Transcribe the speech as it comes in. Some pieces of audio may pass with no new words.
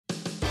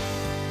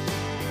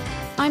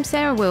I'm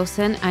Sarah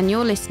Wilson and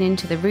you're listening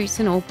to the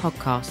Roots and All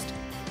podcast.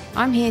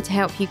 I'm here to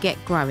help you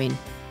get growing.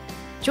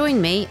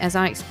 Join me as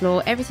I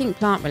explore everything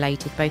plant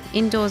related both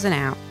indoors and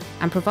out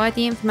and provide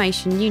the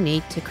information you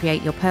need to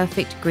create your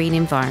perfect green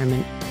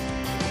environment.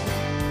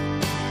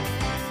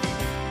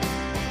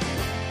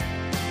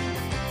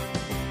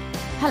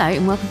 Hello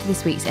and welcome to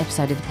this week's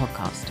episode of the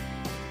podcast.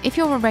 If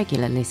you're a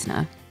regular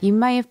listener, you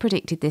may have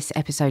predicted this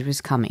episode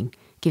was coming,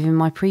 given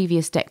my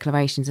previous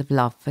declarations of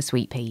love for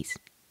sweet peas.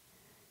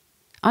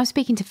 I'm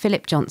speaking to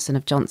Philip Johnson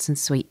of Johnson's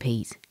Sweet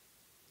Peas.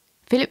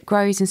 Philip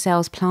grows and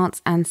sells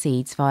plants and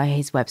seeds via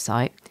his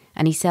website,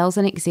 and he sells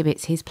and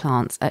exhibits his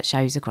plants at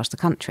shows across the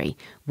country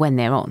when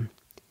they're on.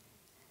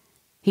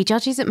 He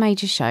judges at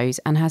major shows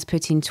and has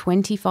put in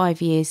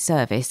 25 years'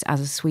 service as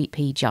a sweet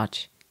pea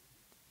judge.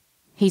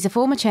 He's a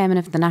former chairman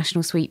of the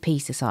National Sweet Pea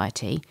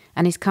Society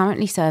and is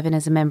currently serving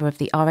as a member of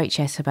the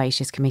RHS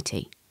Herbaceous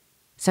Committee.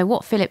 So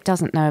what Philip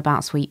doesn't know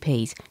about sweet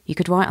peas, you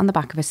could write on the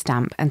back of a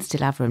stamp and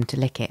still have room to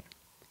lick it.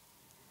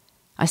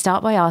 I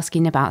start by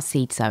asking about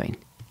seed sowing.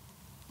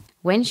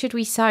 When should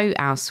we sow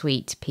our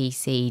sweet pea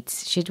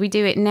seeds? Should we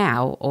do it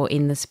now or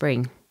in the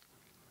spring?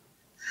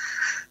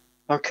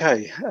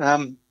 Okay.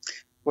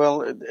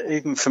 Well,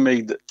 even for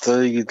me,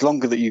 the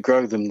longer that you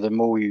grow them, the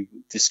more you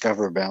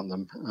discover about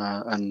them.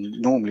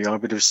 And normally I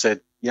would have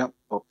said, yep,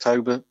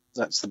 October,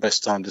 that's the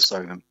best time to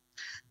sow them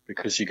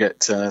because you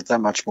get that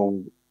much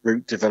more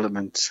root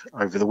development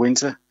over the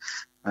winter.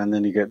 And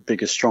then you get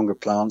bigger, stronger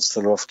plants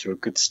that are off to a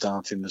good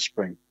start in the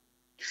spring.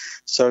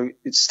 So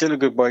it's still a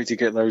good way to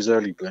get those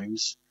early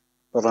blooms,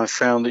 but I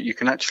found that you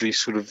can actually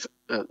sort of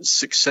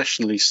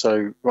successionally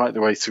sow right the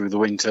way through the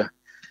winter,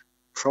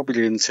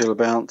 probably until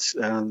about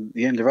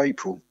the end of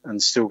April,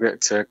 and still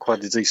get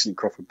quite a decent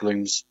crop of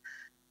blooms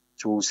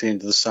towards the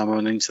end of the summer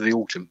and into the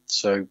autumn.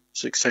 So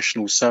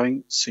successional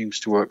sowing seems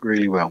to work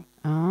really well.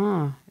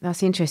 Ah,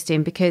 that's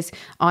interesting because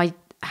I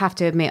have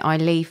to admit I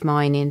leave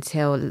mine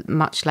until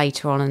much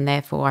later on and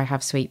therefore I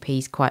have sweet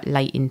peas quite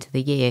late into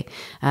the year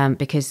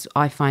because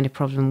I find a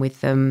problem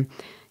with them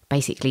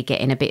basically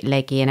getting a bit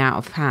leggy and out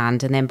of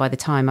hand, and then by the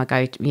time I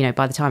go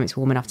by the time it's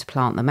warm enough to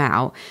plant them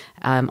out,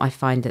 I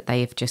find that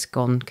they have just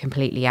gone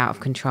completely out of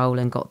control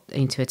and got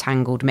into a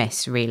tangled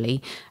mess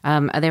really.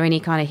 Are there any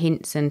kind of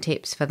hints and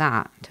tips for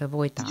that to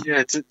avoid that?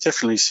 Yeah,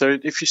 definitely. So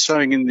if you're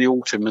sowing in the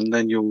autumn and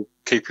then you're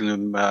keeping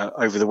them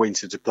over the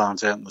winter to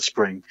plant out in the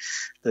spring,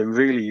 then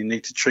really you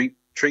need to treat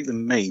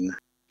them mean.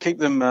 Keep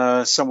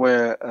them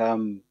somewhere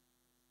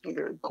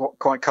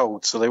quite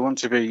cold. So they want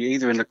to be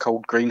either in a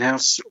cold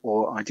greenhouse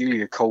or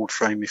ideally a cold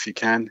frame if you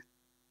can.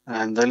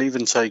 And they'll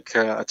even take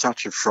a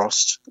touch of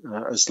frost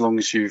as long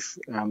as you've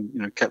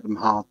kept them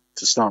hard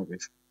to start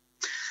with.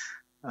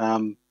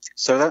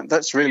 So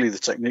that's really the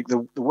technique.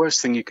 The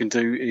worst thing you can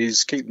do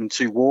is keep them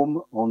too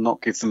warm or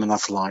not give them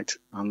enough light,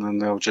 and then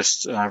they'll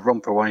just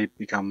romp away,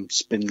 become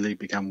spindly,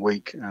 become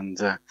weak, and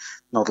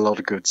not a lot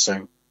of good.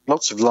 So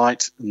lots of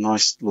light and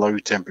nice low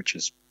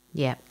temperatures.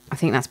 Yeah, I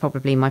think that's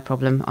probably my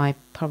problem. I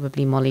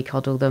probably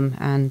mollycoddle them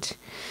and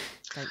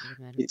don't give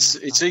them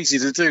it's easy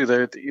to do.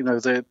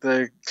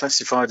 They're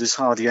classified as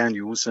hardy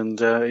annuals,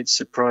 and it's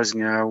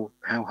surprising how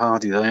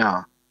hardy they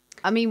are.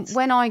 I mean,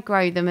 when I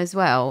grow them as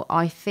well,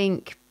 I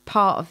think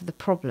part of the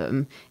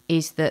problem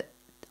is that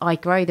I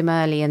grow them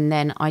early and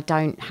then I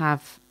don't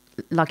have,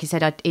 like I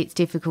said, it's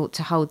difficult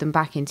to hold them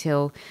back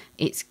until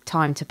it's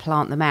time to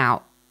plant them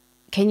out.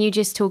 Can you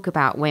just talk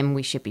about when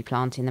we should be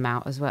planting them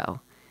out as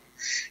well?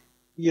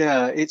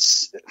 Yeah,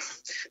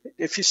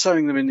 if you're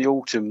sowing them in the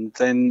autumn,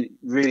 then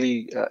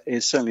really,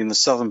 it's certainly in the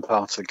southern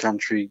part of the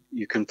country,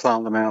 you can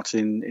plant them out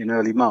in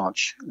early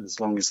March, as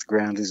long as the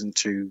ground isn't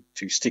too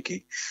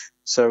sticky.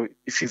 So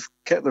if you've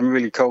kept them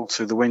really cold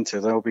through the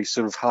winter, they'll be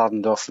sort of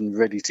hardened off and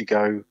ready to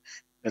go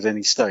at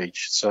any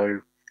stage.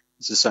 So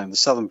as I say, in the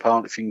southern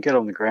part, if you can get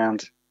on the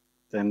ground,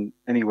 then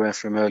anywhere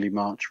from early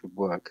March would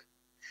work.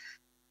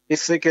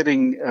 If they're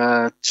getting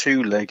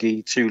too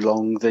leggy, too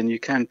long, then you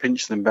can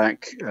pinch them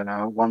back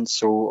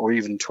once or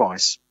even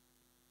twice.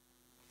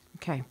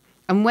 Okay.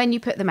 And when you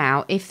put them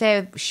out, if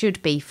there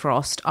should be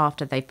frost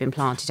after they've been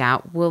planted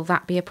out, will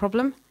that be a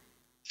problem?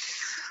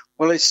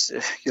 Well, it's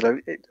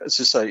as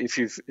I say, if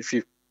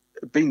you've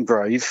been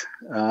brave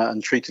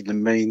and treated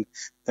them mean,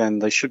 then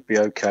they should be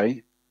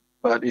okay.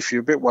 But if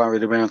you're a bit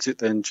worried about it,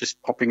 then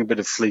just popping a bit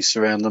of fleece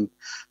around them,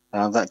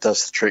 that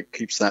does the trick,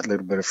 keeps that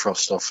little bit of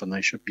frost off, and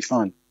they should be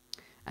fine.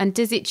 And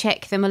does it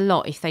check them a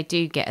lot if they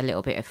do get a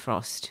little bit of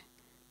frost?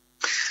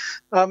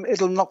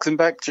 It'll knock them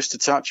back just a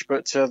touch,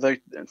 but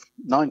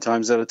 9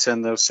 times out of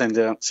 10 they'll send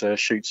out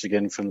shoots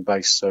again from the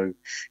base, so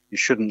you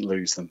shouldn't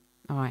lose them.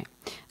 All right.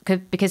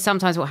 Because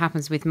sometimes what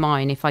happens with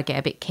mine, if I get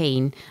a bit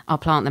keen, I'll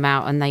plant them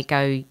out and they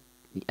go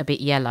a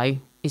bit yellow.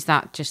 Is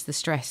that just the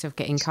stress of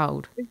getting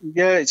cold?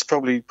 Yeah, it's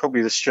probably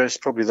the stress,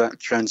 probably that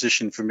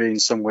transition from being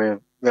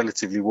somewhere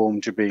relatively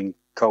warm to being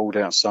cold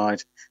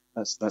outside.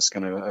 That's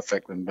going to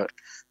affect them, but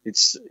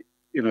it's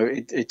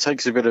it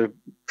takes a bit of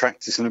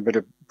practice and a bit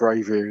of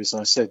bravery, as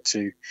I said,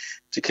 to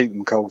keep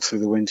them cold through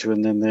the winter,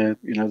 and then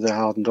they're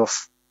hardened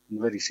off and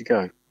ready to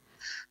go.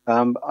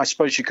 I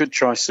suppose you could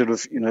try sort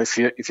of, if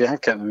you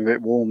have kept them a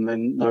bit warm,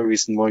 then no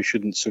reason why you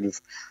shouldn't sort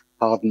of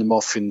harden them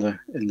off in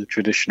the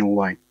traditional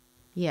way.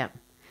 Yeah.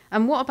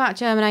 And what about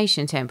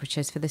germination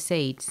temperatures for the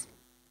seeds?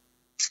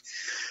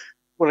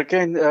 Well,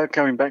 again,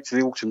 going back to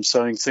the autumn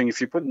sowing thing,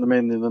 if you're putting them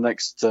in the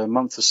next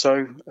month or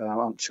so,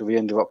 until the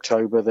end of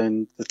October,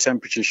 then the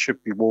temperatures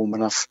should be warm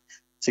enough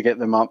to get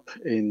them up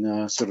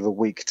in sort of a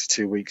week to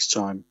 2 weeks'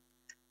 time.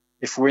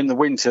 If we're in the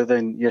winter,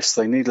 then yes,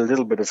 they need a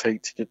little bit of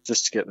heat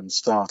just to get them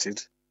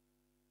started.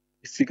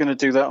 If you're going to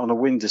do that on a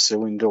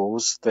windowsill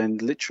indoors, then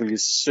literally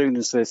as soon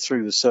as they're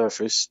through the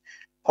surface,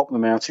 pop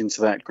them out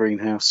into that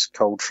greenhouse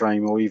cold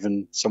frame or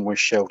even somewhere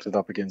sheltered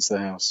up against the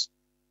house.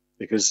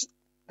 Because,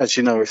 as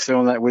you know, if they're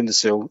on that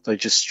windowsill, they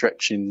just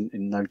stretch in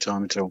no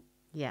time at all.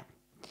 Yeah.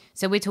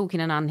 So we're talking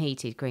an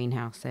unheated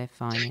greenhouse they're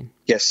fine in?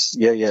 Yes.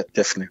 Yeah,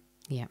 definitely.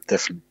 Yeah.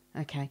 Definitely.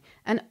 Okay.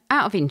 And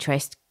out of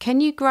interest,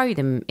 can you grow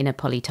them in a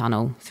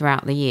polytunnel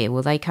throughout the year?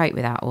 Will they cope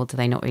with that, or do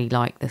they not really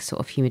like the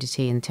sort of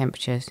humidity and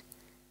temperatures?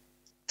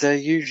 They're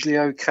usually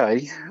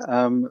okay.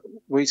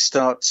 We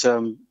start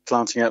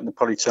planting out in the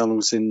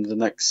polytunnels in the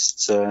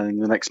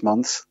next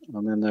month,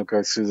 and then they'll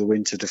go through the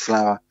winter to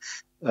flower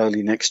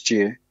early next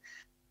year.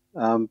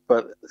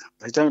 But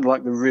they don't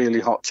like the really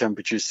hot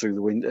temperatures through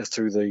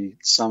the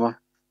summer,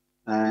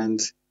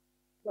 and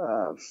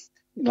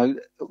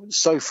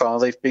so far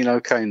they've been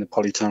okay in the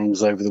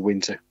polytunnels over the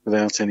winter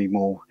without any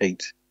more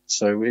heat.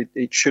 So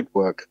it should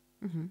work.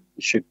 Mm-hmm.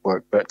 It should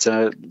work, but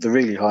the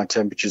really high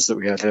temperatures that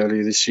we had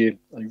earlier this year,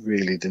 they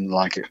really didn't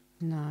like it.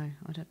 No,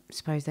 I don't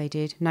suppose they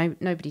did. No,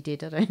 nobody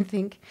did, I don't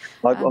think.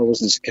 I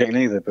wasn't so keen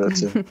either,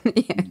 but...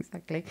 Yeah,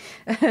 exactly.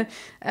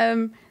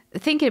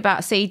 Thinking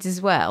about seeds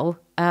as well,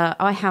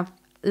 I have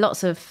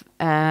lots of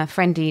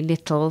friendly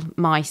little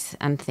mice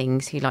and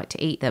things who like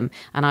to eat them,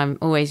 and I'm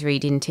always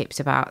reading tips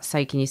about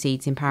soaking your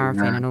seeds in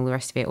paraffin and all the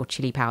rest of it, or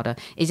chili powder.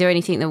 Is there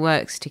anything that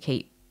works to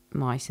keep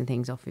mice and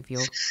things off of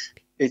your...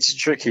 It's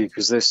tricky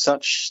because there's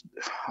such,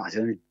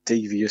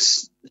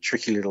 devious,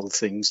 tricky little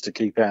things to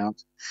keep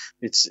out.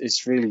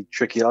 It's really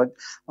tricky.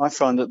 I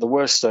find that the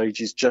worst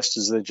stage is just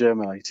as they're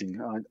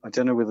germinating. I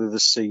don't know whether the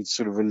seed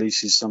sort of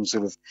releases some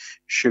sort of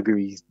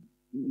sugary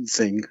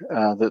thing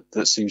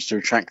that seems to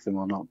attract them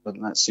or not, but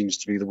that seems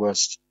to be the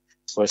worst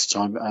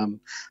time.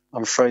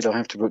 I'm afraid I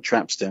have to put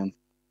traps down.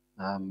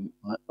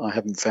 I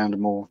haven't found a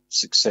more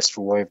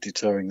successful way of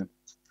deterring them.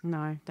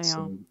 No, they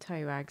are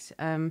toe rags.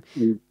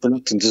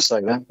 Reluctant to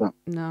say that, but...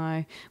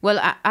 No. Well,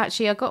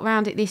 actually, I got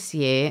round it this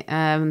year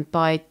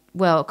by,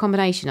 a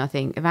combination, I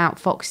think, of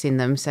outfoxing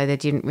them so they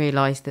didn't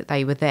realise that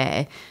they were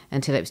there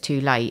until it was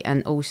too late.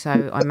 And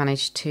also I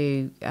managed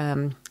to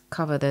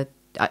cover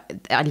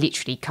I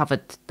literally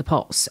covered the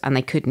pots and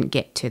they couldn't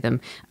get to them,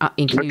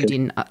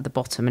 including at the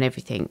bottom and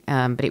everything.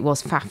 But it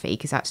was faffy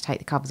because I had to take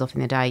the covers off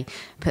in the day,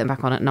 put them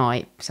back on at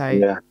night.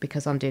 So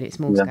because I'm doing it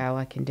small scale,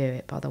 I can do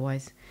it. But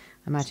otherwise...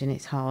 I imagine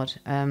it's hard.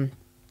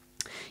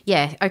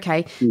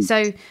 Okay.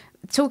 So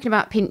talking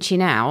about pinching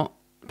out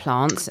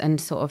plants and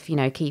sort of,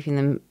 keeping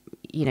them,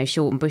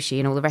 short and bushy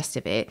and all the rest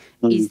of it,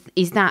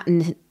 is that,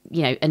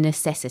 a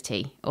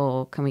necessity,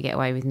 or can we get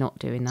away with not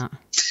doing that?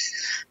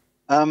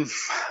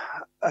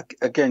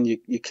 Again,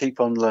 you keep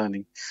on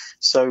learning.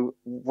 So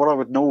what I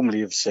would normally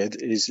have said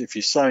is if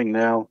you're sowing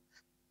now,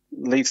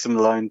 leave them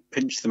alone,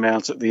 pinch them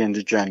out at the end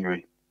of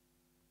January.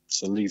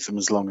 So leave them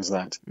as long as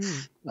that.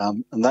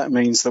 And that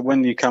means that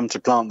when you come to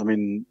plant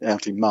them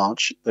out in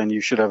March, then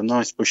you should have a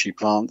nice bushy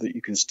plant that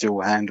you can still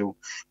handle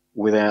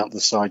without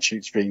the side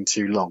shoots being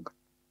too long.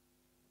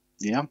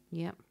 Yeah?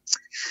 Yeah.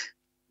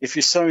 If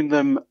you're sowing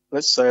them,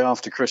 let's say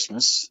after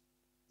Christmas,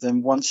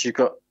 then once you've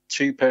got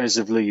 2 pairs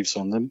of leaves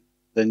on them,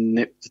 then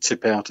nip the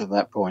tip out at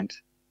that point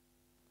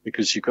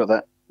because you've got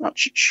that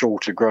much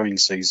shorter growing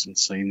season,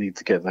 so you need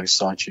to get those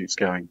side shoots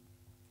going.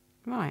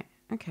 Right,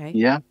 okay.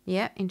 Yeah?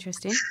 Yeah,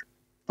 interesting.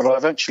 But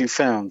I've actually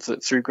found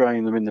that through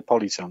growing them in the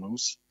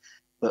polytunnels,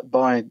 that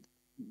by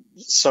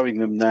sowing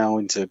them now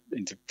into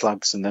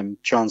plugs and then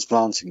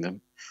transplanting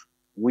them,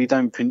 we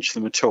don't pinch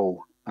them at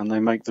all, and they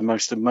make the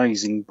most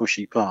amazing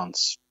bushy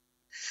plants.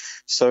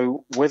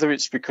 So whether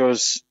it's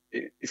because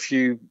if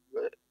you,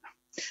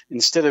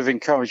 instead of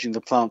encouraging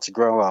the plant to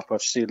grow up,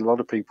 I've seen a lot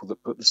of people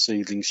that put the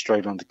seedlings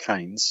straight onto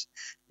canes.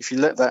 If you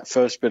let that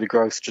first bit of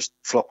growth just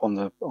flop on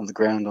the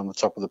ground on the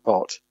top of the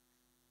pot,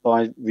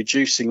 by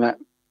reducing that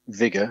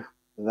vigour,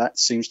 that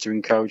seems to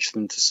encourage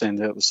them to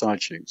send out the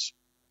side shoots.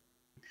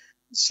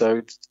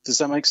 So does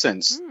that make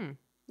sense?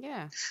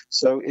 Yeah.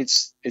 So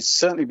it's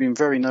certainly been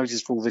very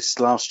noticeable this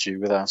last year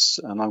with us,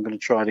 and I'm going to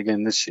try it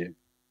again this year.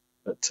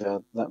 But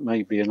that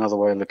may be another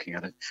way of looking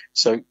at it.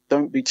 So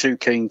don't be too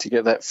keen to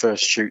get that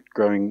first shoot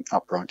growing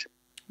upright.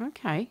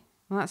 Okay.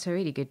 Well, that's a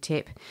really good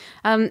tip.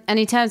 And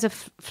in terms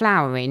of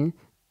flowering,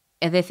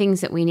 are there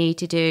things that we need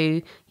to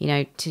do,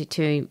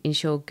 to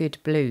ensure good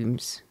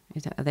blooms?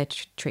 Are there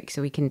tricks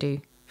that we can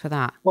do for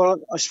that?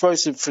 Well, I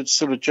suppose for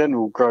sort of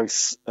general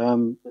growth,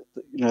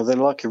 they're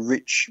like a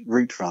rich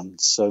root run,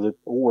 so they're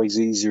always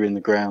easier in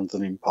the ground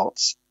than in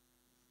pots.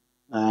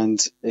 And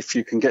if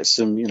you can get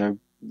some,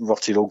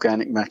 rotted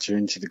organic matter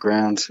into the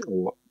ground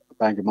or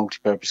bag of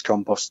multi-purpose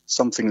compost,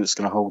 something that's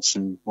going to hold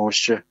some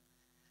moisture,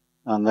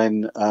 and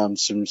then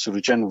some sort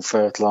of general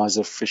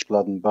fertiliser, fish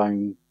blood and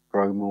bone,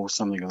 brome or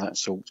something of that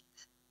sort,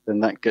 then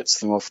that gets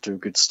them off to a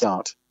good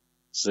start.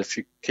 So if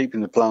you're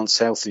keeping the plants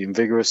healthy and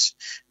vigorous,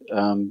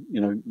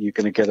 you're going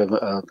to get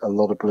a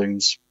lot of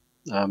blooms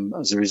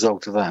as a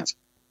result of that.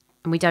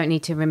 And we don't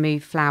need to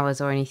remove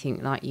flowers or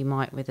anything like you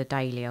might with a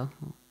dahlia?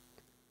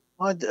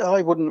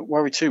 I wouldn't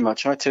worry too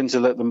much. I tend to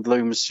let them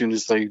bloom as soon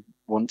as they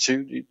want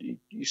to.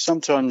 You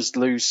sometimes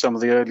lose some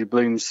of the early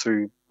blooms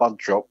through bud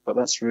drop, but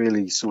that's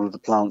really sort of the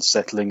plant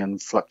settling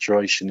and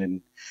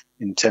fluctuation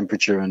in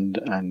temperature and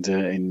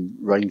in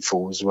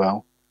rainfall as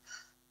well.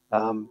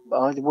 I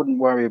wouldn't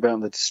worry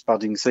about the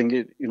spudding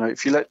thing.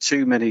 If you let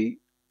too many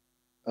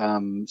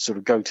sort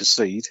of go to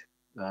seed,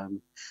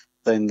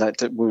 then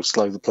that will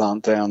slow the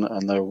plant down,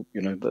 and that'll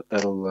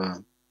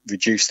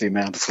reduce the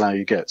amount of flower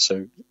you get.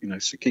 So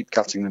keep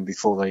cutting them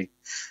before they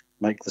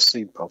make the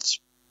seed pods.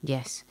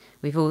 Yes,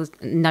 we've all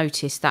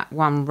noticed that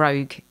one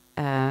rogue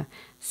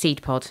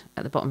seed pod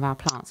at the bottom of our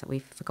plants that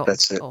we've forgotten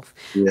to cut off.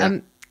 Yeah.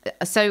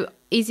 So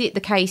is it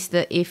the case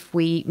that if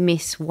we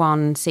miss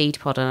one seed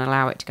pod and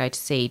allow it to go to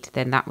seed,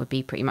 then that would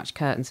be pretty much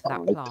curtains for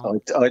that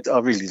plant? I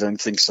really don't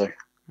think so.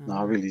 No,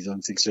 I really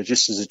don't think so.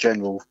 Just as a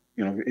general,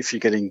 if you're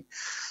getting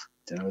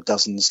a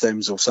dozen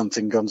stems or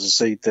something gone to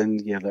seed, then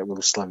yeah, that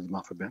will slow them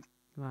up a bit.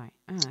 Right.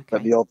 Oh, okay.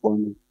 But the odd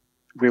one,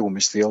 we all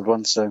miss the odd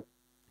one, so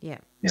yeah.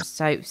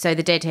 So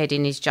the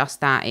deadheading is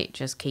just that; it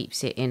just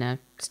keeps it in a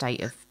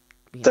state of.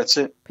 That's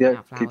it.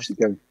 Yeah, keeps it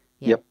going.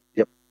 Yeah.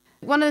 Yep.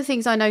 One of the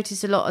things I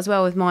noticed a lot as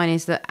well with mine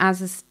is that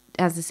as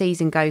the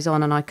season goes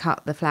on and I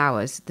cut the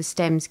flowers, the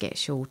stems get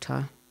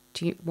shorter.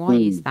 Why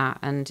is that?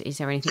 And is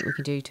there anything we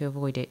can do to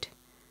avoid it?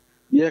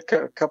 Yeah,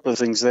 a couple of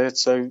things there.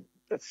 So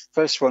the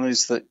first one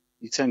is that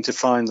you tend to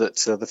find that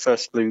the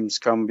first blooms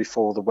come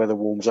before the weather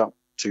warms up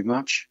too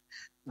much.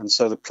 And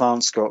so the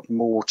plant's got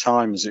more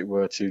time, as it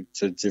were, to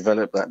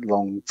develop that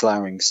long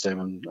flowering stem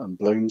and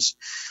blooms.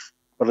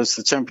 But as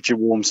the temperature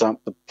warms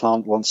up, the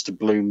plant wants to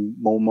bloom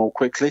more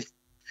quickly.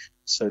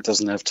 So it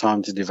doesn't have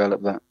time to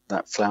develop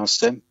that flower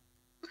stem.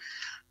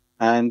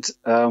 And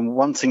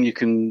one thing you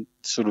can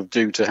sort of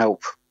do to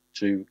help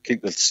to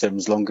keep the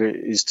stems longer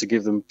is to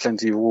give them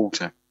plenty of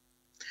water.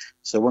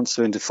 So once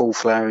they're into full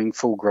flowering,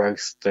 full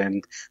growth,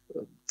 then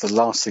the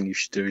last thing you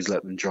should do is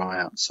let them dry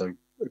out. So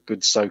a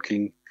good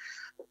soaking.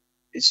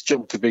 It's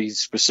still to be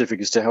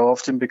specific as to how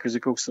often, because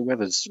of course the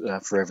weather's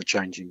forever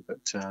changing,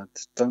 but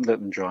don't let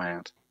them dry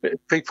out.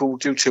 But people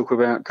do talk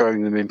about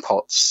growing them in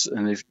pots,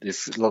 and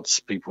if lots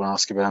of people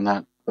ask about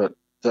that, but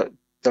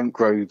don't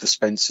grow the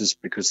Spencers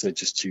because they're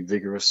just too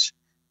vigorous.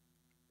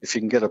 If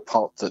you can get a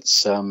pot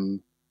that's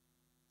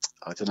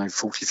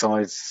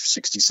 45,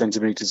 60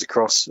 centimetres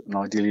across, and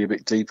ideally a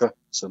bit deeper,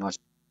 so a nice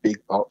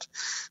big pot,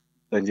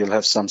 then you'll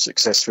have some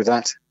success with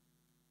that.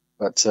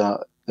 But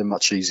they're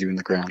much easier in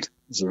the ground,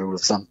 as a rule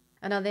of thumb.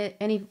 And are there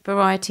any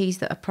varieties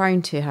that are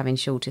prone to having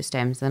shorter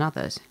stems than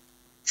others?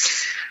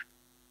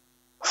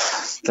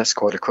 That's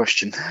quite a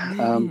question.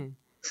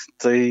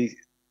 The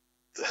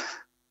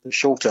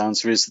short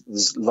answer is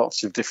there's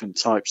lots of different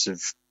types of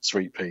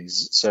sweet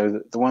peas. So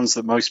the ones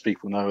that most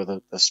people know are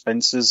the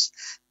Spencers,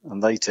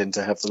 and they tend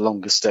to have the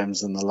longer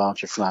stems and the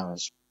larger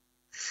flowers.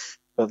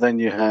 But then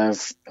you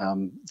have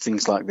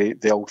things like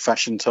the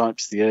old-fashioned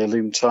types, the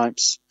heirloom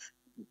types,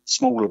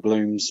 smaller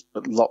blooms,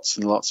 but lots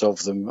and lots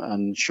of them,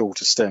 and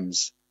shorter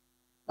stems.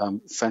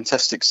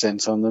 Fantastic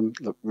scent on them,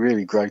 look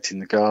really great in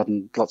the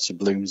garden, lots of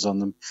blooms on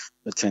them.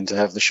 They tend to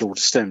have the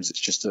shorter stems. It's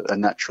just a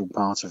natural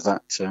part of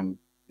that,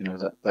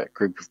 that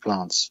group of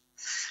plants.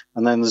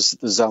 And then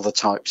there's other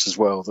types as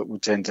well that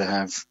would tend to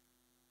have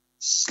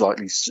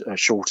slightly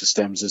shorter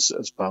stems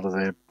as part of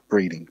their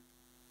breeding.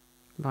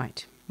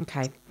 Right.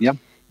 Okay. Yeah.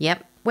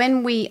 Yep.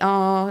 When we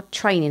are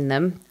training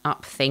them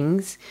up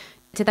things,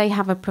 do they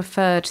have a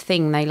preferred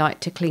thing they like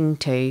to cling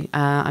to?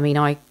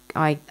 I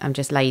am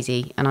just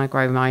lazy and I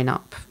grow mine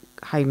up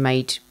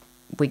homemade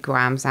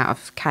wigwams out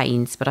of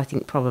canes, but I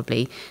think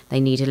probably they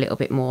need a little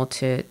bit more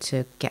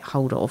to get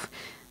hold of.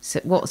 So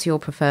what's your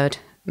preferred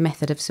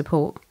method of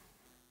support?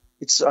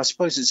 I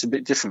suppose it's a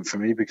bit different for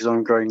me because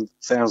I'm growing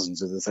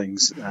thousands of the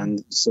things,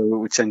 and so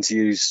we tend to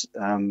use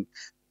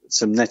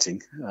some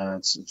netting,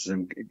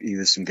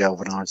 either some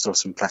galvanised or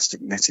some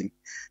plastic netting,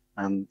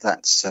 and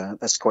that's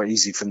quite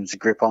easy for them to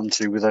grip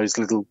onto with those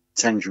little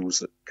tendrils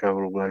that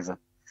curl all over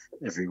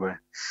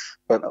everywhere.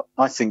 But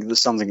I think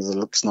there's something that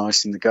looks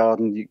nice in the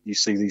garden. You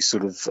see these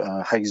sort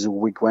of hazel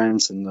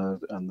wigwams, and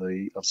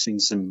I've seen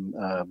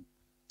some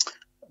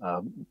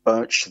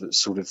birch that's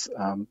sort of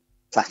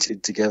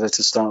plaited together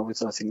to start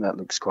with. I think that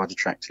looks quite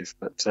attractive.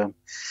 But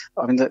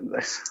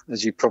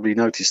as you probably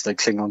noticed, they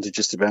cling on to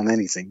just about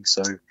anything.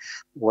 So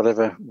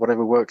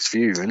whatever works for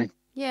you, really.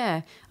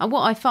 Yeah, and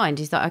what I find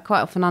is that I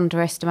quite often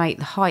underestimate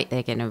the height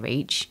they're going to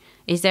reach.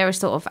 Is there a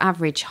sort of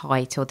average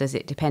height, or does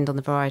it depend on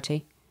the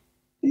variety?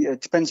 Yeah,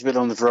 it depends a bit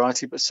on the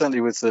variety, but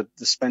certainly with the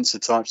Spencer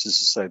types, as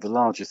I say, the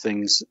larger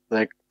things,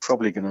 they're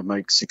probably going to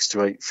make 6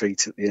 to 8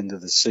 feet at the end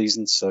of the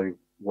season. So,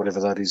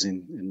 whatever that is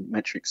in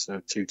metrics, so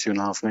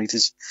 2.5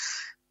 meters.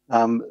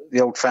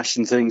 The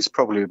old-fashioned thing is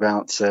probably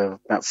about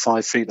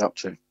 5 feet up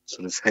to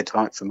sort of head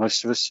height for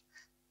most of us,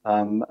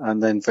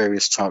 and then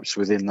various types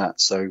within that.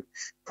 So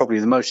probably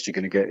the most you're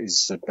going to get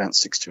is about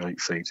 6 to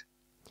 8 feet.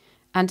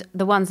 And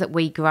the ones that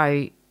we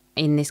grow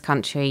in this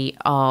country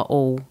are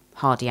all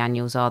hardy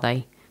annuals, are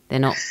they? They're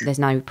not. There's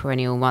no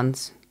perennial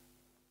ones.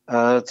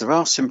 There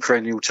are some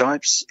perennial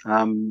types.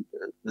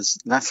 There's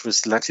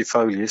Lathyrus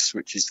latifolius,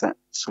 which is that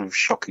sort of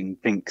shocking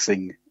pink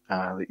thing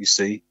that you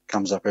see,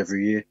 comes up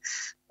every year.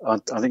 I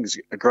think it's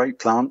a great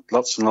plant,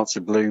 lots and lots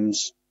of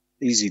blooms,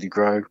 easy to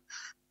grow,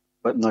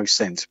 but no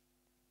scent.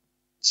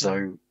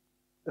 So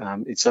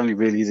it's only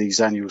really these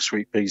annual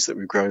sweet peas that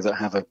we grow that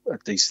have a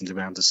decent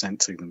amount of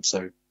scent to them.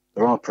 So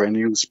there are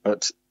perennials,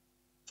 but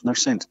no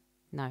scent.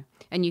 No,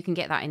 and you can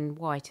get that in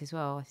white as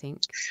well, I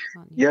think.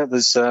 Can't you? Yeah,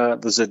 there's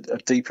a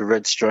deeper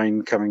red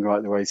strain coming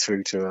right the way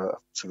through to a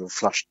sort of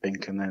flushed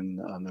pink and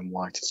then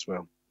white as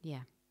well.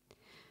 Yeah.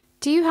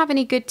 Do you have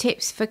any good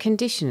tips for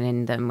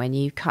conditioning them when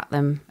you cut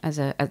them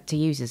to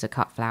use as a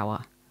cut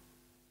flower?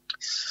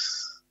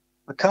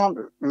 I can't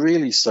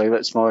really say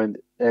that's my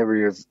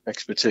area of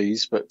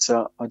expertise, but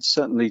I'd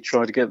certainly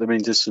try to get them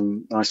into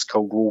some nice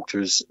cold water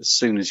as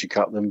soon as you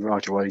cut them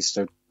right away,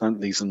 so don't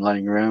leave them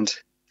laying around.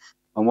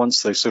 And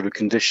once they're sort of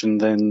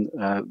conditioned, then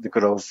the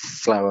good old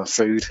flower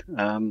food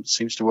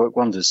seems to work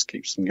wonders,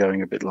 keeps them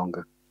going a bit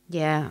longer.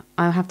 Yeah,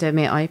 I have to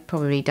admit I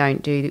probably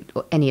don't do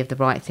any of the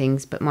right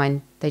things, but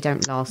mine, they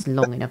don't last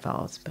long in a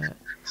vase. But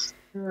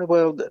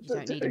well, you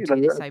don't need them to,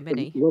 there's so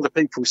many. A lot of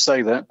people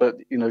say that, but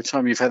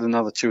time you've had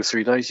another 2 or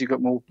 3 days, you've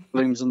got more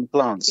blooms on the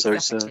plants, so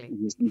Exactly.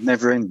 it's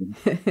never ending.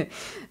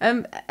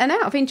 And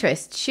out of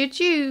interest, should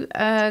you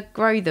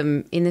grow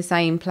them in the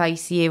same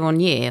place year on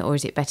year, or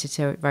is it better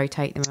to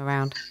rotate them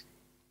around?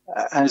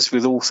 As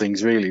with all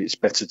things, really, it's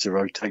better to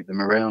rotate them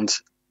around.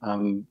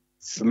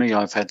 For me,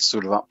 I've had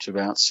sort of up to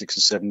about 6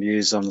 or 7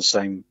 years on the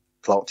same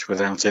plot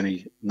without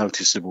any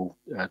noticeable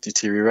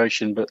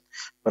deterioration. But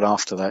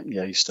after that,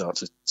 you start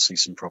to see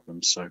some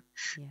problems. So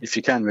if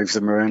you can move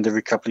them around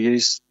every couple of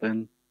years,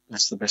 then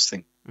that's the best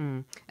thing.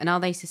 Mm. And are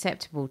they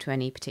susceptible to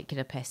any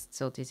particular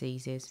pests or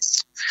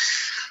diseases?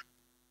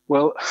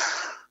 Well,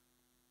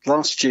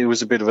 last year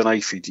was a bit of an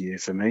aphid year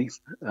for me,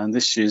 and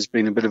this year's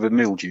been a bit of a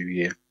mildew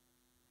year.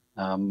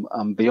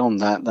 And beyond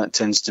that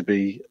tends to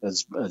be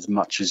as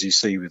much as you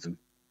see with them.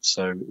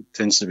 So it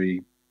tends to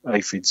be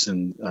aphids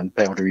and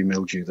powdery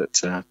mildew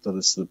that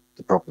is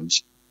the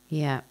problems.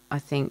 Yeah, I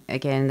think,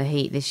 again, the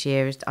heat this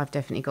year, I've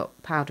definitely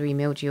got powdery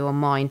mildew on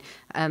mine.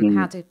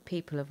 How do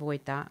people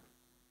avoid that?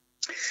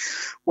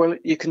 Well,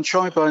 you can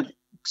try by,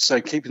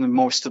 say, keeping them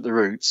moist at the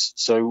roots.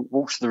 So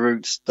water the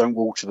roots, don't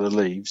water the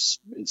leaves.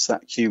 It's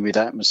that humid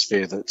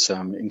atmosphere that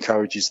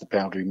encourages the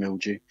powdery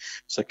mildew.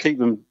 So keep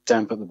them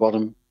damp at the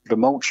bottom. Put a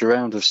mulch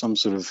around of some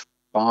sort of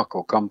bark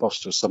or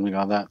compost or something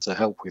like that to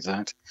help with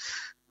that.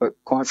 But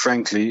quite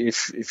frankly,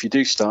 if you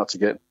do start to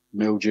get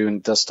mildew and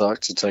it does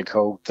start to take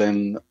hold,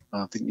 then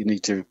I think you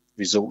need to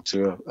resort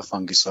to a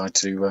fungicide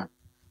to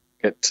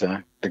get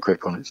a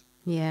grip on it.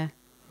 Yeah.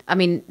 I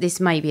mean, this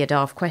may be a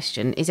daft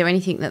question. Is there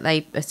anything that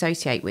they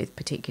associate with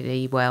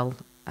particularly well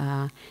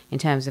in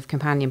terms of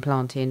companion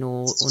planting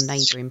or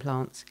neighbouring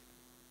plants?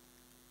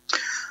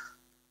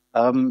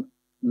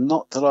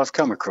 Not that I've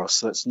come across.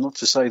 That's not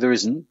to say there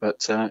isn't,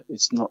 but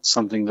it's not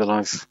something that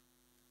I've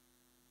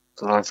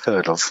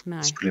heard of. No,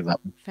 let's put it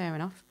that way. Fair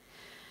enough.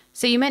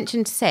 So you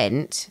mentioned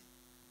scent,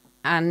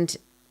 and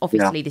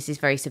obviously this is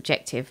very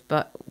subjective,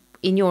 but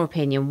in your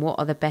opinion, what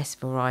are the best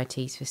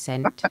varieties for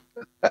scent?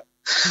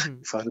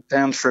 If I had a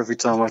pound for every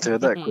time I'd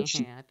heard that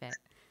question. I bet.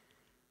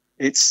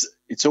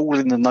 It's all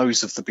in the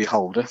nose of the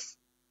beholder, to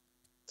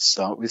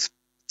start with.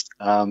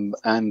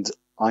 And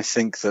I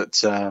think that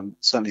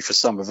certainly for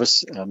some of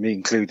us, me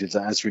included,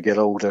 that as we get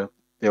older,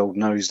 the old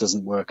nose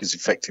doesn't work as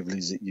effectively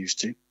as it used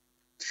to.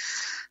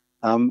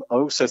 I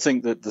also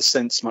think that the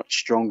scent's much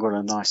stronger on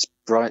a nice,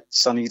 bright,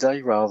 sunny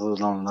day rather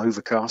than on an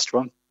overcast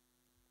one.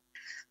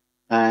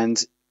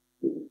 And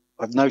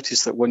I've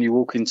noticed that when you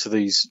walk into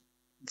these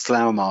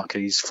flower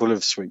marquees full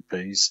of sweet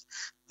peas,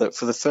 that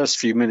for the first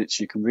few minutes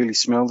you can really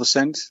smell the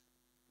scent.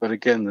 But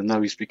again, the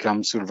nose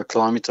becomes sort of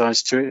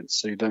acclimatized to it,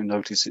 so you don't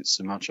notice it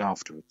so much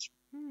afterwards.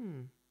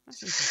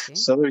 That's interesting.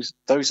 So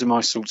those are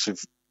my sorts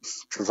of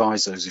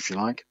provisos, if you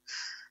like.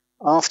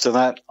 After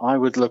that, I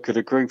would look at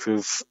a group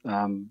of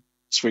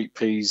sweet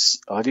peas.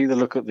 I'd either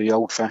look at the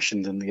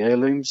old-fashioned and the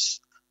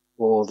heirlooms,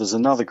 or there's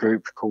another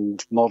group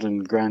called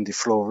modern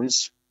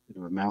grandifloras, bit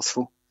of a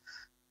mouthful,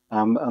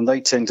 and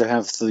they tend to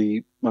have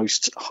the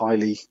most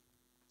highly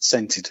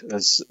scented,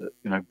 as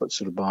but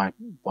sort of by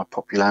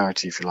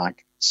popularity, if you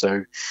like.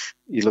 So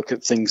you look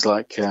at things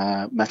like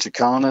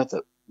Matacana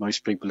that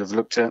most people have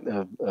looked at,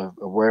 are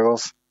aware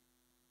of,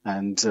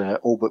 and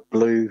all but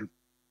blue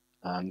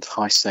and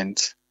high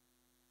scent.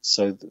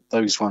 So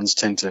those ones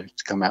tend to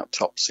come out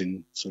tops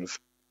in sort of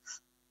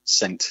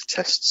scent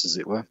tests, as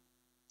it were.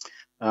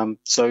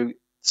 So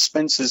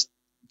Spencers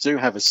do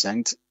have a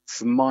scent.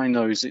 for my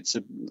nose, it's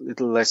a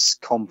little less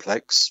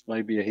complex,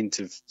 maybe a hint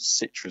of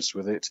citrus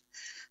with it.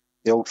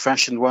 The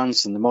old-fashioned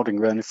ones and the modern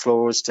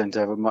grandifloras tend to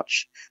have a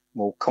much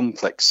more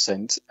complex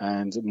scent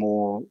and a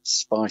more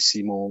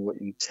spicy, more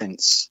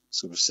intense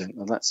sort of scent.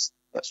 And that's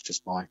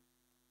just my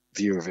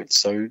view of it.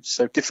 So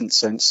different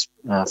scents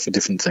for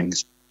different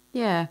things.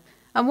 Yeah.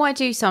 And why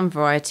do some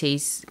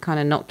varieties kind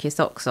of knock your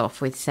socks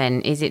off with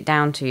scent? Is it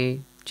down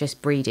to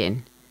just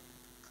breeding?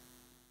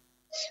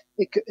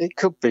 It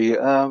could be.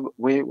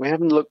 We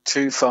haven't looked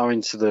too far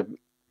into the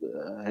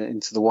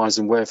whys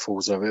and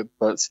wherefores of it,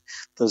 but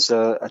there's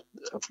a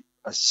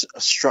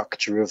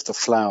structure of the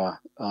flower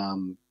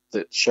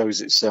that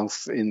shows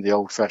itself in the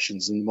old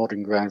fashions and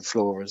modern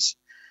grandifloras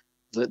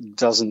that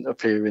doesn't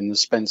appear in the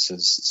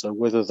Spencers. So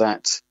whether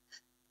that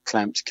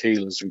clamped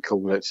keel, as we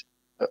call it,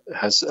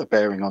 has a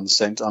bearing on the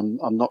scent, I'm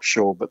not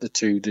sure, but the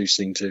two do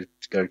seem to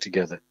go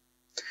together.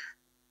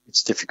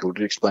 It's difficult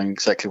to explain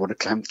exactly what a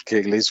clamped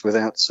keel is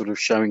without sort of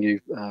showing you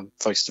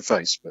face to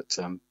face. But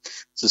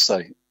as I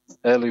say,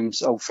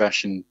 heirlooms,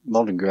 old-fashioned,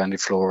 modern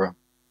grandiflora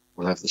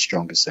will have the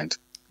strongest scent.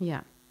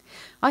 Yeah.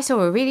 I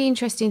saw a really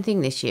interesting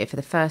thing this year for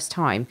the first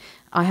time.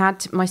 I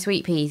had my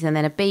sweet peas and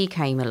then a bee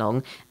came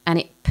along and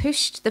it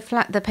pushed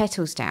the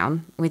petals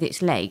down with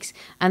its legs,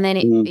 and then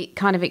it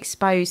kind of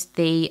exposed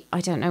I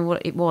don't know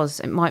what it was.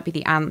 It might be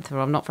the anther.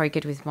 I'm not very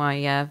good with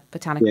my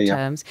botanical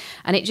terms.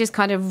 And it just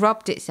kind of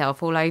rubbed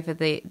itself all over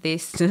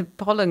this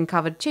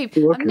pollen-covered tube.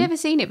 Okay. I've never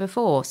seen it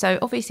before. So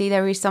obviously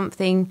there is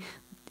something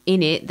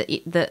in it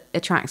that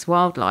attracts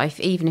wildlife,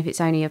 even if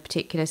it's only a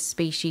particular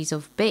species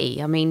of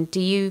bee. I mean,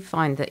 do you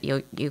find that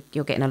you're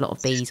getting a lot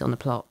of bees on the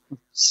plot?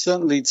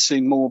 Certainly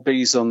seen more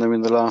bees on them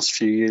in the last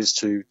few years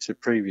to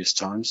previous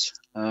times,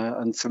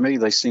 and for me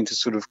they seem to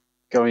sort of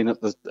go in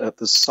at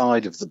the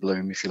side of the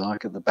bloom, if you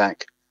like, at the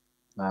back,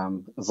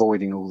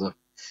 avoiding all the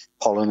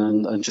pollen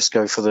and just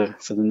go for the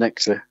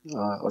nectar,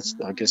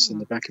 I guess, in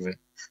the back of it.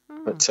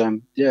 But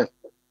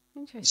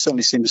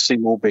certainly seem to see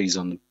more bees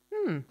on them.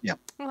 Yeah.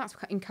 Well, that's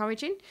quite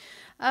encouraging.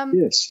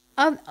 Yes.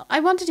 I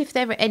wondered if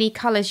there were any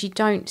colours you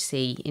don't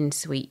see in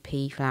sweet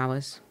pea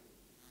flowers.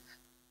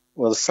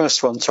 Well, the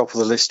first one, top of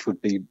the list,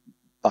 would be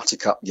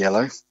buttercup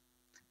yellow.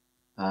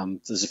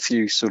 There's a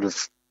few sort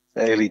of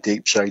fairly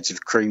deep shades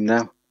of cream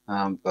now,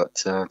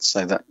 but I'd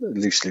say that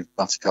loosely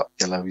buttercup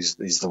yellow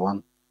is the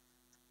one.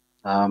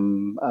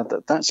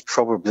 That's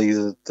probably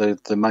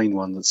the main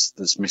one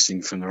that's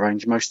missing from the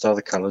range. Most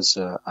other colours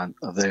are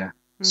there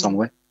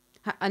somewhere.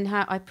 And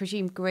how, I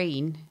presume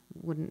green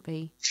wouldn't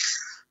be.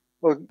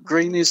 Well,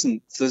 green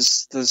isn't.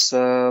 There's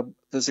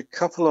a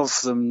couple of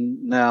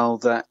them now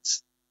that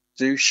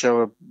do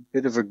show a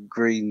bit of a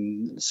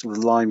green, sort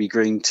of limey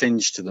green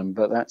tinge to them,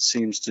 but that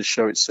seems to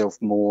show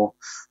itself more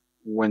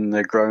when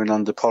they're grown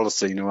under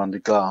polythene or under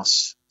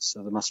glass.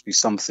 So there must be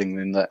something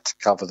in that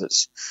cover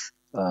that's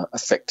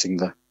affecting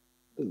the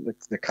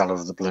colour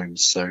of the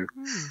blooms. So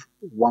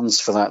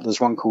ones for that.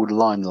 There's one called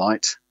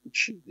Limelight,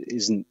 which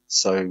isn't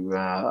so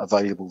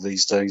available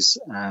these days,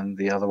 and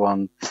the other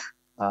one,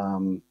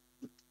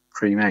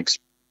 Cream Eggs.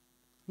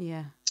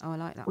 Yeah, I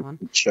like that one.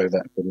 Show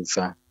that bit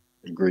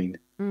of green.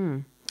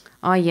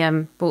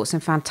 I bought some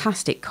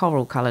fantastic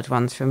coral coloured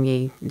ones from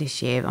you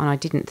this year, and I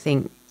didn't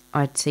think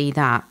I'd see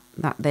that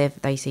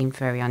they seemed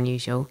very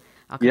unusual.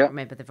 I can't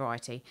remember the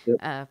variety,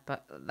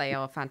 but they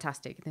are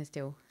fantastic. They're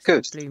still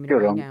blooming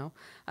right now.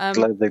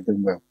 Glad they've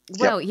been well.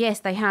 Well, yes,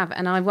 they have.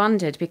 And I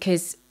wondered,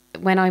 because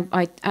when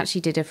I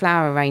actually did a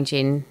flower range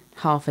in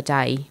half a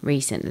day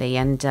recently,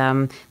 and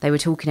they were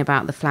talking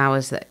about the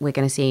flowers that we're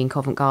going to see in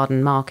Covent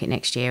Garden Market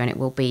next year, and it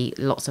will be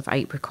lots of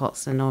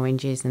apricots and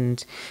oranges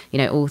and,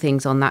 all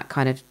things on that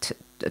kind of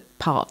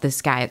part of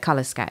the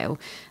colour scale.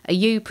 Are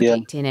you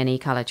predicting any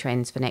colour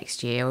trends for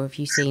next year, or have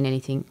you seen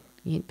anything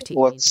particularly?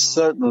 Well,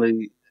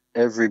 certainly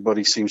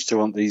everybody seems to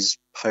want these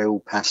pale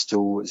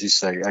pastel, as you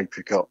say,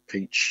 apricot,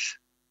 peach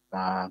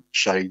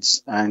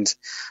shades, and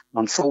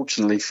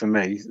unfortunately for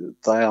me,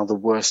 they are the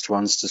worst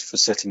ones for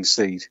setting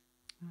seed.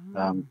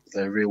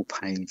 They're a real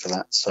pain for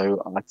that.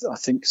 So I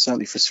think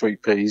certainly for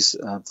sweet peas,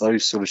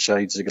 those sort of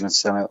shades are going to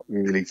sell out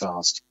really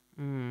fast.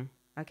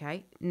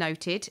 Okay,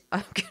 noted.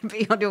 I'm going to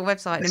be on your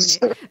website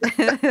in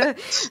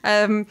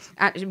a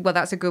minute. Well,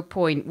 that's a good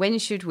point. When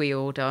should we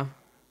order?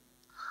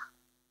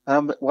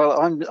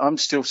 Well, I'm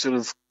still sort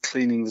of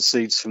cleaning the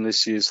seeds from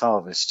this year's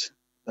harvest.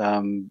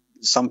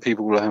 Some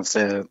people will have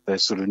their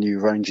sort of new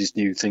ranges,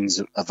 new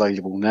things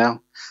available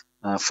now.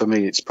 For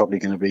me, it's probably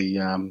going to be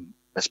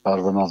best part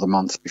of another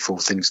month before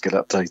things get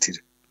updated.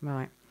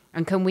 Right.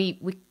 And can we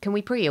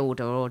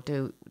pre-order, or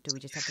do we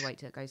just have to wait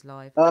till it goes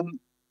live?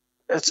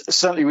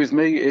 Certainly with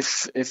me,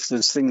 if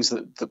there's things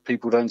that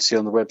people don't see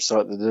on the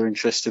website that they're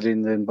interested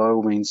in, then by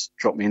all means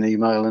drop me an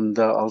email and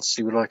I'll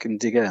see what I can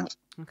dig out.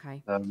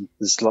 Okay.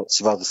 There's lots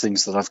of other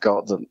things that I've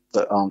got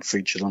that aren't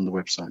featured on the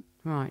website.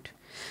 Right.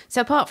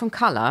 So apart from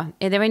colour,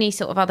 are there any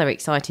sort of other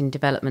exciting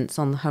developments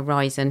on the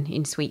horizon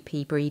in sweet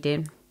pea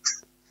breeding?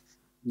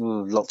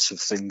 Lots of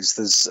things.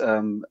 There's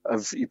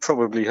you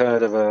probably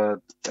heard of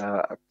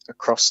a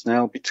cross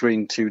now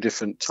between two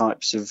different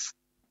types of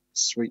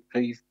sweet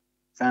pea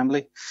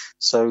family.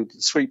 So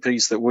the sweet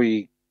peas that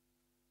we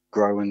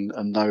grow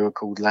and know are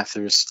called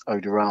Lathyrus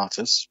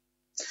odoratus.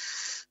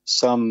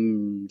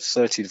 Some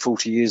 30 to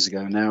 40 years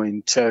ago now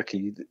in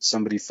Turkey,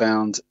 somebody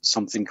found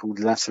something called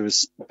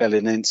Lathyrus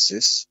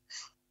belinensis,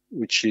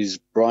 which is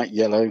bright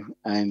yellow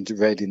and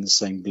red in the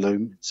same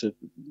bloom. It's a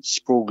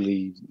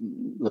sprawly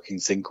looking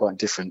thing, quite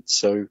different.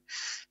 So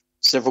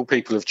several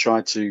people have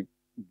tried to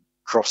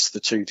cross the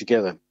two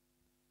together.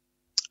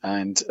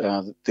 And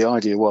the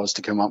idea was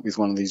to come up with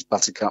one of these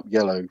buttercup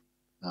yellow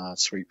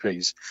sweet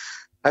peas.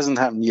 Hasn't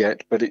happened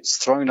yet, but it's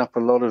thrown up a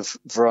lot of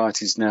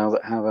varieties now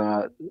that have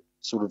a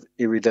sort of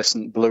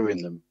iridescent blue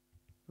in them,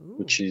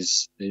 which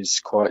is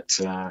quite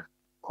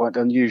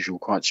unusual,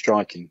 quite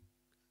striking.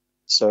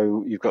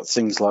 So you've got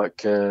things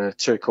like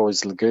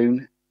turquoise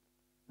lagoon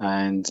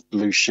and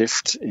blue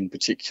shift in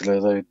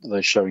particular.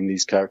 They're showing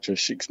these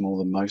characteristics more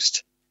than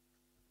most.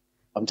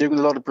 I'm doing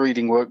a lot of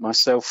breeding work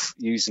myself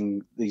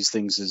using these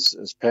things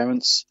as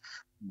parents,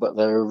 but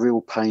they're a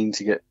real pain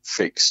to get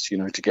fixed,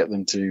 to get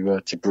them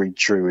to breed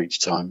true each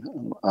time.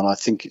 And I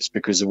think it's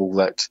because of all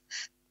that,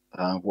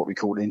 what we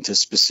call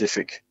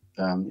interspecific,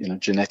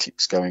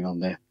 genetics going on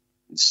there.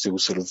 It's still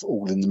sort of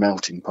all in the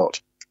melting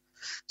pot.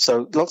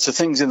 So lots of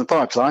things in the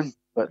pipeline,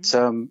 but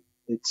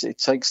it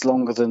takes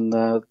longer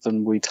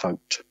than we'd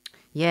hoped.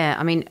 Yeah,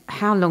 I mean,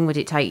 how long would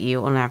it take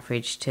you on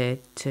average to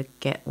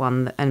get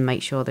one and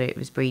make sure that it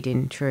was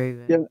breeding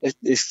true? Yeah,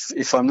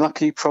 if I'm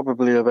lucky,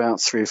 probably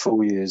about 3 or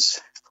 4 years.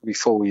 Probably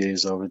 4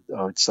 years, I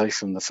would say,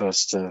 from the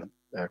first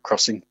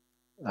crossing.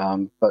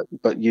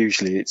 But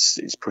usually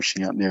it's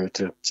pushing up nearer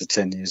to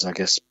 10 years, I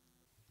guess.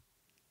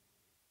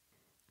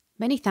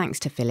 Many thanks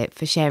to Philip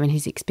for sharing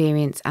his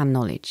experience and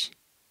knowledge.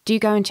 Do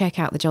go and check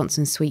out the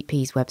Johnson's Sweet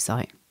Peas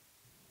website.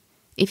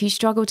 If you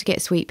struggle to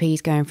get sweet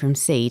peas going from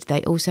seed,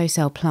 they also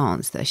sell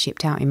plants that are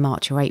shipped out in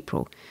March or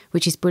April,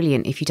 which is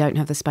brilliant if you don't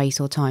have the space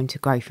or time to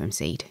grow from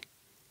seed.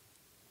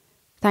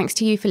 Thanks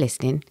to you for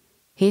listening.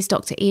 Here's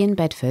Dr. Ian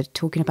Bedford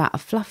talking about a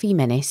fluffy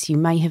menace you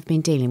may have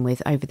been dealing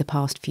with over the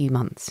past few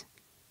months.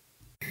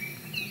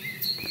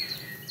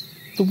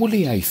 The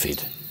woolly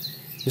aphid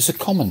is a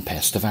common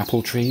pest of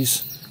apple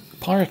trees,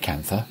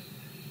 pyracantha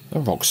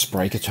and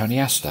rockspray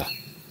cotoneaster,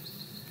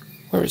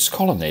 where its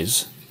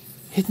colonies,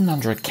 hidden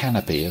under a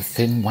canopy of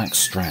thin wax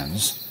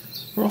strands,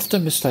 are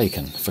often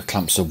mistaken for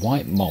clumps of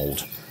white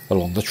mould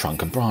along the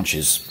trunk and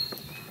branches.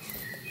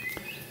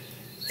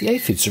 The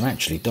aphids are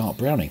actually dark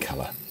brown in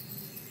colour,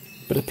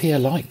 but appear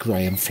light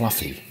grey and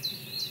fluffy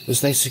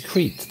as they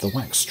secrete the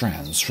wax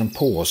strands from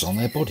pores on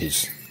their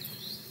bodies.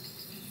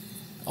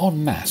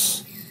 En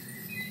masse,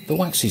 the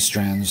waxy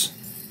strands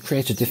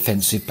create a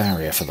defensive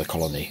barrier for the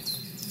colony,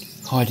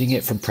 hiding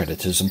it from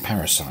predators and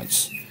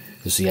parasites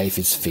as the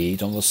aphids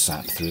feed on the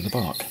sap through the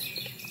bark.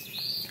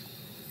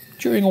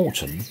 During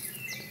autumn,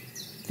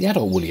 the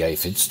adult woolly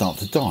aphids start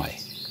to die,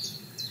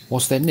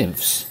 whilst their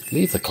nymphs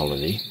leave the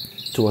colony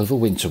to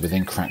overwinter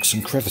within cracks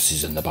and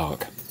crevices in the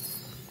bark,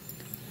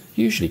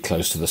 usually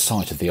close to the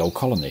site of the old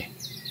colony.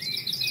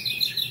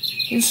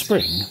 In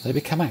spring, they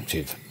become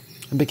active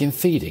and begin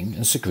feeding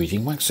and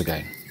secreting wax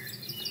again.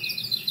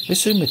 They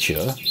soon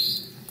mature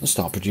and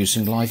start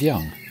producing live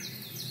young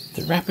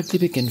that rapidly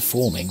begin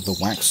forming the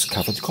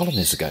wax-covered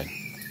colonies again.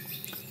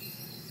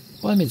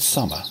 By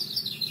midsummer,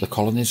 the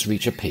colonies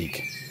reach a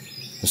peak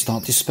and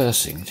start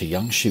dispersing to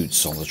young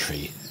shoots on the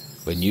tree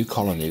where new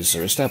colonies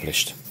are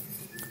established.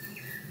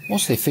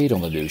 Once they feed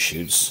on the new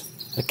shoots,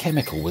 a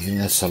chemical within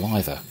their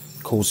saliva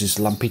causes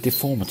lumpy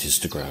deformities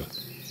to grow.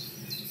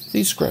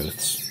 These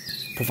growths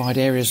provide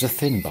areas of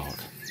thin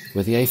bark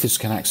where the aphids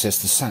can access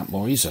the sap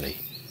more easily,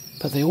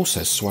 but they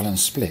also swell and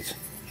split,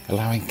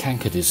 allowing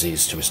canker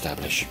disease to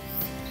establish.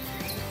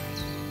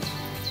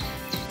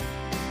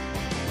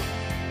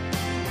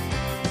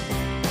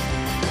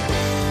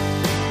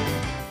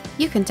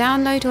 You can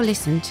download or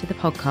listen to the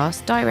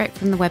podcast direct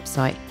from the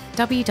website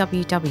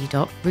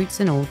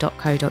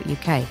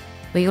www.rootsandall.co.uk,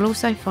 where you'll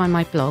also find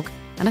my blog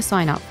and a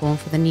sign-up form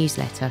for the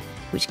newsletter,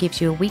 which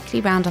gives you a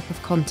weekly roundup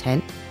of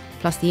content,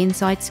 plus the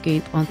inside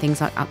scoop on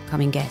things like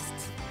upcoming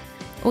guests.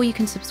 Or you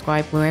can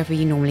subscribe wherever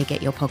you normally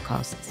get your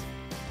podcasts.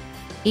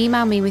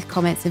 Email me with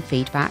comments and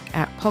feedback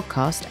at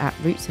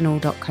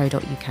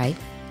podcast@rootsandall.co.uk.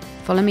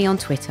 Follow me on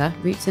Twitter,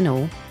 Roots and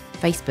All,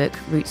 Facebook,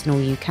 Roots and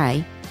All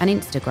UK, and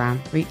Instagram,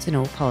 Roots and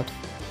All Pod.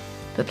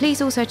 But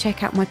please also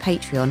check out my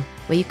Patreon,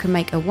 where you can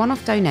make a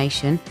one-off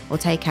donation or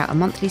take out a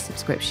monthly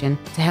subscription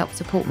to help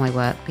support my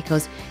work,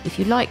 because if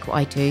you like what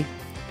I do,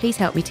 please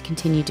help me to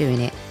continue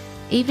doing it.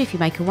 Even if you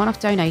make a one-off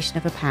donation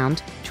of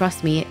 £1,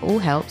 trust me, it all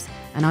helps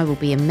and I will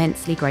be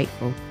immensely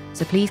grateful.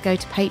 So please go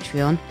to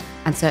Patreon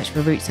and search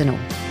for Roots and All.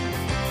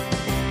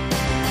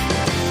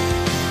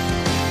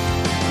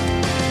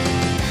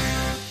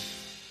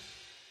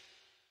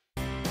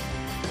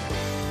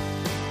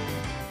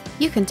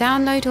 You can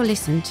download or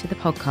listen to the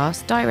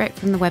podcast direct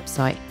from the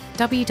website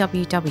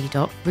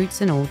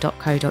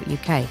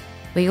www.rootsandall.co.uk,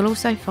 where you'll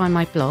also find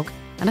my blog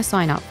and a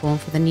sign-up form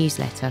for the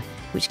newsletter,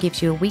 which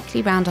gives you a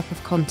weekly roundup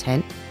of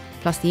content,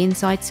 plus the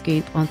inside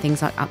scoop on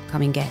things like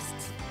upcoming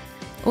guests.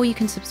 or you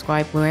can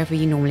subscribe wherever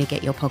you normally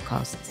get your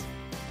podcasts.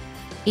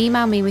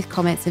 Email me with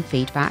comments and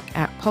feedback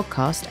at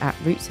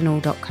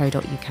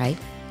podcast@rootsandall.co.uk.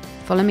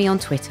 Follow me on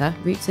Twitter,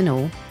 Roots and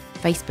All,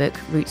 Facebook,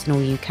 Roots and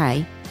All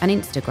UK, and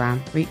Instagram,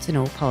 Roots and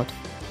All Pod.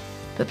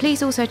 But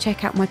please also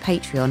check out my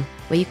Patreon,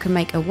 where you can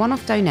make a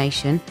one-off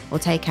donation or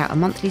take out a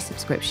monthly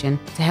subscription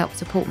to help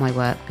support my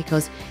work,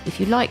 because if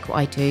you like what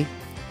I do,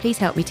 please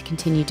help me to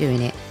continue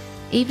doing it.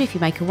 Even if you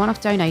make a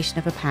one-off donation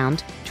of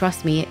 £1,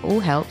 trust me, it all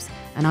helps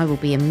and I will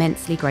be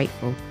immensely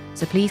grateful.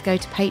 So please go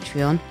to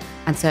Patreon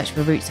and search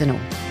for Roots and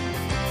All.